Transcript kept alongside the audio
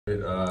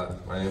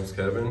My name's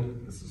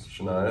Kevin. This is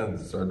Shania.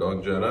 This is our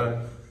dog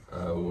Jedi.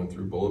 We went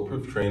through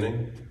Bulletproof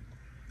Training.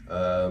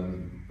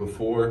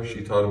 Before,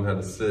 she taught him how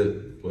to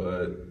sit,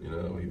 but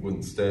he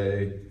wouldn't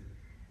stay.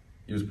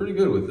 He was pretty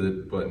good with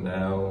it, but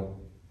now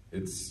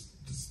it's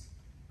just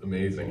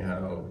amazing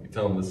how you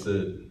tell him to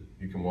sit,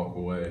 you can walk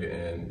away,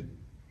 and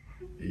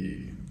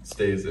he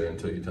stays there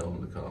until you tell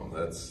him to come.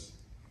 I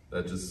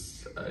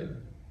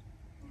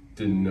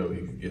didn't know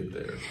he could get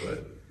there,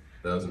 but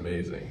that was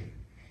amazing.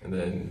 And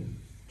then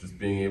just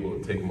being able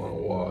to take him on a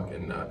walk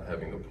and not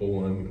having to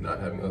pull him, not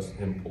having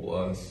him pull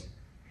us,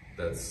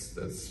 that's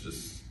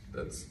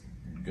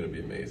gonna be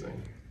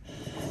amazing.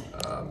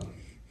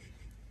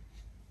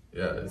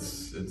 Yeah,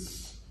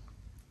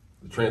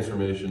 the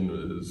transformation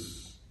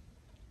is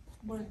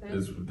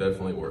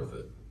definitely worth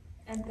it.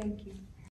 And thank you.